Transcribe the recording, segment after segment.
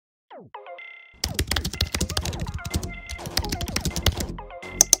Hi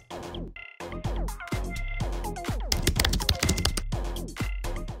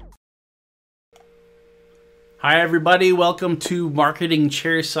everybody, welcome to Marketing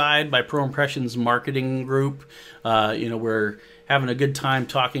Chairside by Pro Impressions Marketing Group. We're having a good time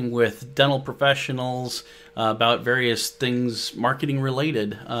talking with dental professionals about various things marketing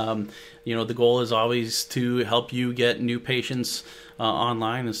related. The goal is always to help you get new patients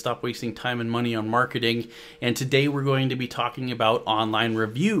online and stop wasting time and money on marketing. And today we're going to be talking about online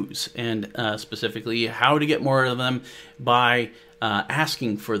reviews and specifically how to get more of them by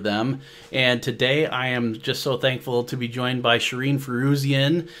asking for them. And today I am just so thankful to be joined by Shireen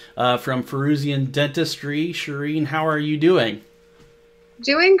Feruzian from Feruzian Dentistry. Shireen, how are you doing?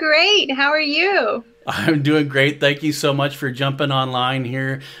 Doing great. How are you? I'm doing great. Thank you so much for jumping online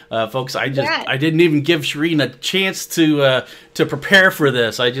here. Folks, I didn't even give Shireen a chance to prepare for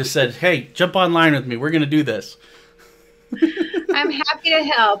this. I just said, hey, jump online with me. We're going to do this. I'm happy to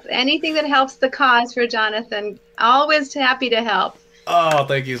help. Anything that helps the cause for Jonathan, always happy to help. Oh,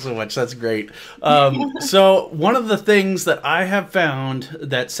 thank you so much. That's great. So one of the things that I have found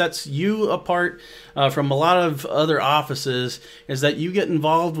that sets you apart from a lot of other offices is that you get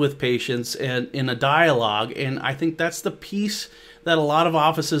involved with patients and in a dialogue, and I think that's the piece that a lot of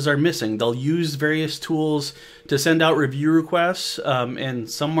offices are missing. They'll use various tools to send out review requests, and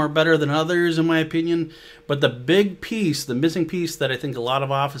some are better than others, in my opinion. But the big piece, the missing piece that I think a lot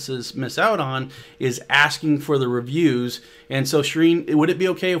of offices miss out on is asking for the reviews. And so, Shireen, would it be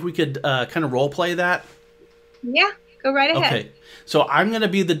okay if we could kind of role play that? Yeah, go right ahead. Okay. So I'm going to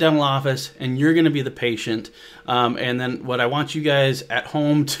be the dental office, and you're going to be the patient. And then what I want you guys at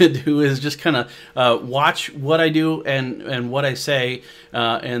home to do is just kind of watch what I do and what I say,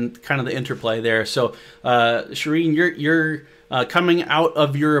 and kind of the interplay there. So, Shireen, you're coming out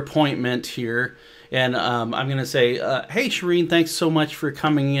of your appointment here, and I'm going to say, hey, Shireen, thanks so much for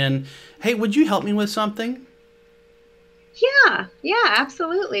coming in. Hey, would you help me with something? Yeah,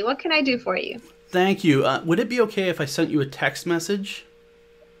 absolutely. What can I do for you? Thank you. Would it be okay if I sent you a text message?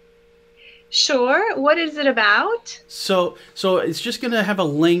 Sure. What is it about? So it's just going to have a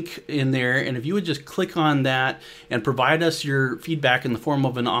link in there, and if you would just click on that and provide us your feedback in the form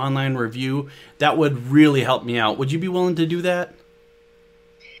of an online review, that would really help me out. Would you be willing to do that?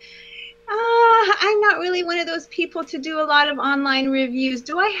 I'm not really one of those people to do a lot of online reviews.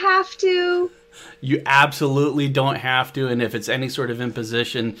 Do I have to? You absolutely don't have to, and if it's any sort of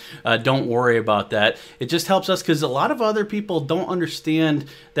imposition, don't worry about that. It just helps us because a lot of other people don't understand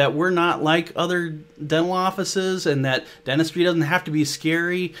that we're not like other dental offices and that dentistry doesn't have to be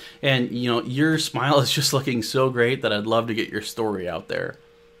scary. And, your smile is just looking so great that I'd love to get your story out there.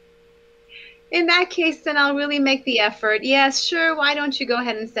 In that case, then I'll really make the effort. Yes, sure. Why don't you go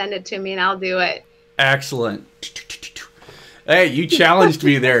ahead and send it to me and I'll do it. Excellent. Hey, you challenged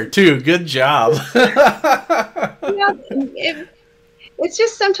me there too. Good job. It's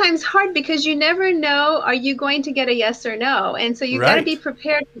just sometimes hard because you never know, are you going to get a yes or no? And so you've got to be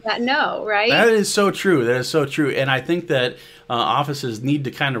prepared for that no, right? That is so true. That is so true. And I think that offices need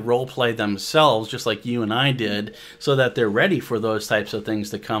to kind of role play themselves, just like you and I did, so that they're ready for those types of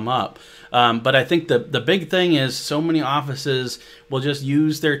things to come up. But I think the big thing is so many offices will just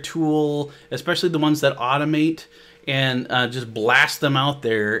use their tool, especially the ones that automate, and just blast them out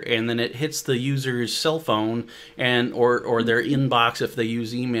there, and then it hits the user's cell phone and or their inbox if they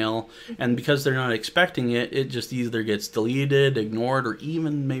use email, and because they're not expecting it, it just either gets deleted, ignored, or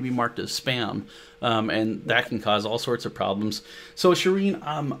even maybe marked as spam, and that can cause all sorts of problems. So Shireen,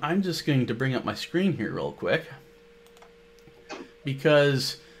 I'm just going to bring up my screen here real quick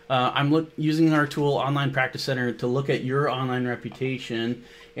because I'm using our tool Online Practice Center to look at your online reputation,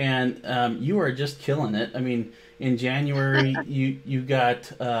 and you are just killing it. I mean, in January, you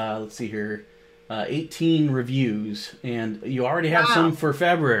got, let's see here, 18 reviews, and you already have some for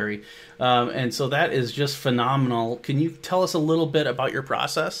February. And so that is just phenomenal. Can you tell us a little bit about your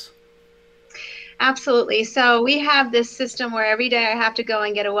process? Absolutely. So we have this system where every day I have to go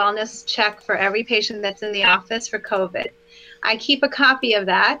and get a wellness check for every patient that's in the office for COVID. I keep a copy of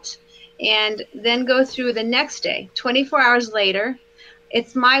that and then go through the next day, 24 hours later.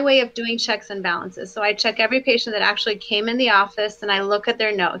 It's my way of doing checks and balances. So I check every patient that actually came in the office and I look at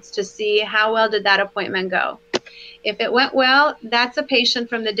their notes to see how well did that appointment go. If it went well, that's a patient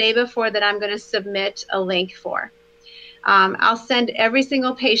from the day before that I'm going to submit a link for. I'll send every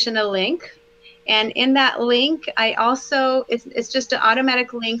single patient a link. And in that link, I also, it's just an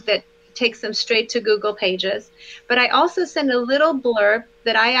automatic link that takes them straight to Google Pages. But I also send a little blurb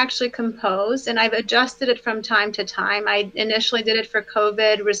that I actually compose, and I've adjusted it from time to time. I initially did it for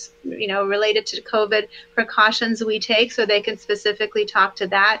COVID, related to COVID precautions we take, so they can specifically talk to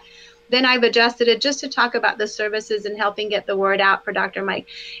that. Then I've adjusted it just to talk about the services and helping get the word out for Dr. Mike.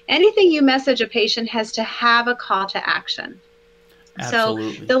 Anything you message a patient has to have a call to action.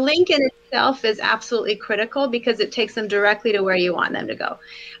 Absolutely. So the link in itself is absolutely critical because it takes them directly to where you want them to go.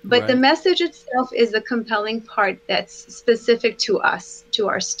 But the message itself is the compelling part that's specific to us, to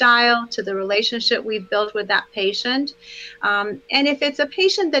our style, to the relationship we've built with that patient. And if it's a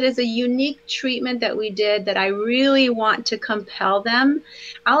patient that is a unique treatment that we did that I really want to compel them,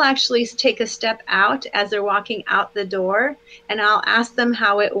 I'll actually take a step out as they're walking out the door, and I'll ask them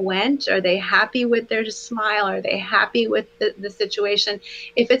how it went. Are they happy with their smile? Are they happy with the situation?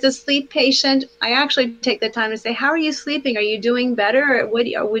 If it's a sleep patient, I actually take the time to say, how are you sleeping? Are you doing better?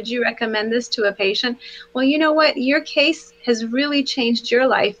 Or would you recommend this to a patient? Well, you know what? Your case has really changed your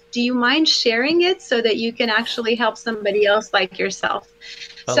life. Do you mind sharing it so that you can actually help somebody else like yourself?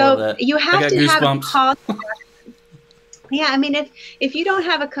 I love that. You have to have a call. Yeah, I mean, if you don't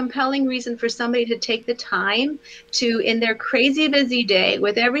have a compelling reason for somebody to take the time to, in their crazy busy day,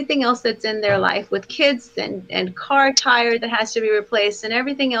 with everything else that's in their life, with kids and car tire that has to be replaced and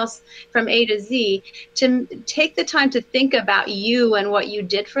everything else from A to Z, to take the time to think about you and what you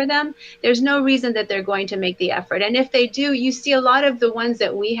did for them, there's no reason that they're going to make the effort. And if they do, you see a lot of the ones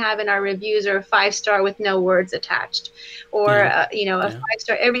that we have in our reviews are 5-star with no words attached, or a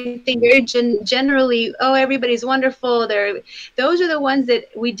 5-star, everything very generally, oh, everybody's wonderful. Those are the ones that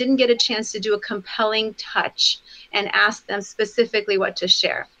we didn't get a chance to do a compelling touch and ask them specifically what to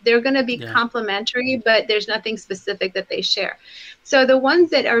share. They're going to be complimentary, but there's nothing specific that they share. So the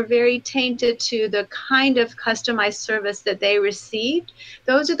ones that are very tainted to the kind of customized service that they received,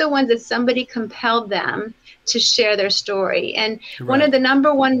 those are the ones that somebody compelled them to share their story. And one of the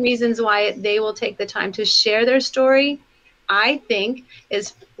number one reasons why they will take the time to share their story, I think,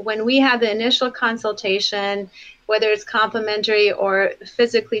 is when we have the initial consultation, whether it's complimentary or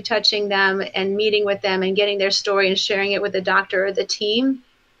physically touching them and meeting with them and getting their story and sharing it with the doctor or the team,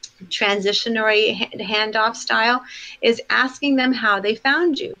 transitionary handoff style, is asking them how they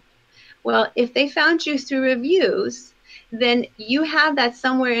found you. Well, if they found you through reviews, then you have that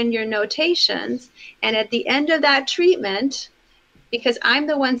somewhere in your notations. And at the end of that treatment, because I'm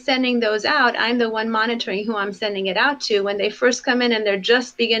the one sending those out, I'm the one monitoring who I'm sending it out to. When they first come in and they're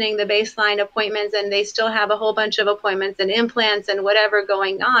just beginning the baseline appointments and they still have a whole bunch of appointments and implants and whatever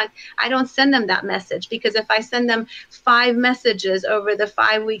going on, I don't send them that message, because if I send them 5 messages over the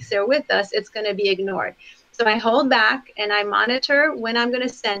 5 weeks they're with us, it's going to be ignored. So I hold back and I monitor when I'm going to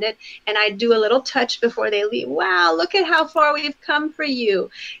send it, and I do a little touch before they leave. Wow, look at how far we've come for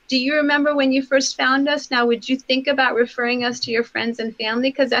you. Do you remember when you first found us? Now, would you think about referring us to your friends and family?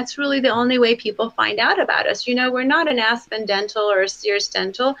 Because that's really the only way people find out about us. You know, we're not an Aspen Dental or a Sears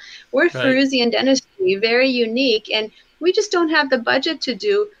Dental. We're Feruzian Dentistry, very unique, and we just don't have the budget to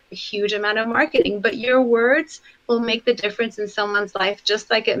do a huge amount of marketing. But your words will make the difference in someone's life, just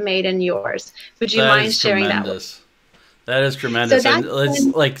like it made in yours. Would you mind sharing that with us? That is tremendous. And it's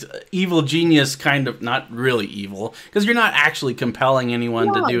like evil genius kind of, not really evil, because you're not actually compelling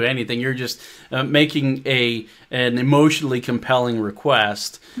anyone to do anything. You're just making an emotionally compelling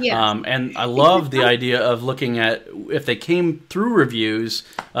request. And I love the idea of looking at, if they came through reviews,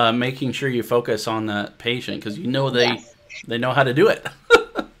 making sure you focus on that patient, because you know they know how to do it.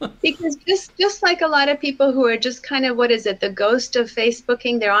 Because just like a lot of people who are just kind of, the ghost of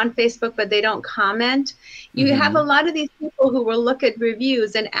Facebooking, they're on Facebook, but they don't comment. You have a lot of these people who will look at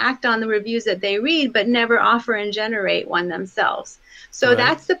reviews and act on the reviews that they read, but never offer and generate one themselves. So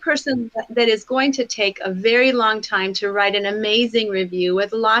that's the person that is going to take a very long time to write an amazing review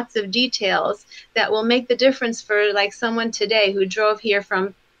with lots of details that will make the difference for, like, someone today who drove here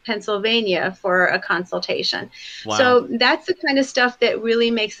from Pennsylvania for a consultation. Wow. So that's the kind of stuff that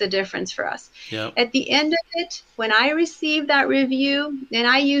really makes a difference for us. At the end of it, when I receive that review, and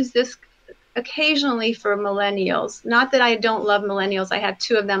I use this occasionally for millennials, not that I don't love millennials, I have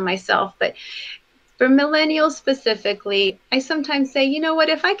 2 of them myself, but for millennials specifically, I sometimes say, you know what,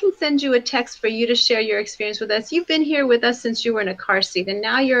 if I can send you a text for you to share your experience with us, you've been here with us since you were in a car seat, and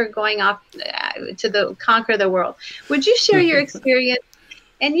now you're going off to conquer the world. Would you share your experience?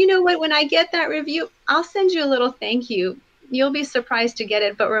 And you know what, when I get that review, I'll send you a little thank you. You'll be surprised to get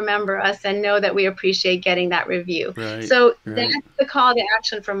it, but remember us and know that we appreciate getting that review. So that's the call to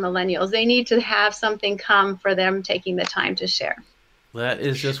action for millennials. They need to have something come for them taking the time to share. That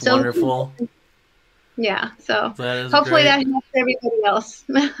is just wonderful. Yeah. So That is hopefully great. that helps everybody else.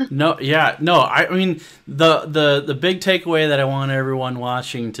 No, yeah, no. I mean, the big takeaway that I want everyone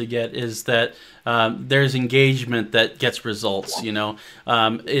watching to get is that there's engagement that gets results.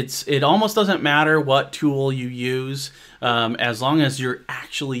 It almost doesn't matter what tool you use, as long as you're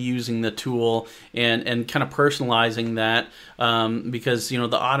actually using the tool and kind of personalizing that, because the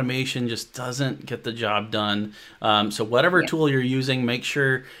automation just doesn't get the job done. So whatever Yeah. tool you're using, make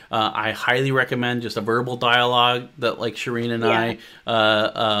sure. I highly recommend just a verbal dialogue that like Shireen and Yeah.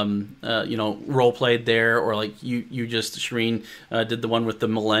 I role played there, or like you just Shireen did the one with the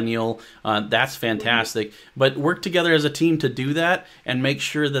millennial. That's fantastic. But work together as a team to do that, and make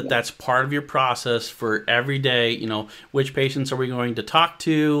sure that that's part of your process for every day. Which patients are we going to talk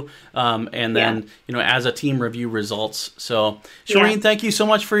to, and then as a team review results. So Shireen, thank you so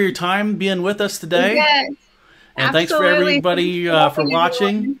much for your time being with us today, Yes, and thanks for absolutely. Thank you everybody for for helping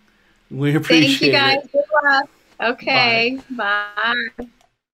watching. everyone. We Thank you appreciate guys. it. Good luck. Bye. Okay. Bye.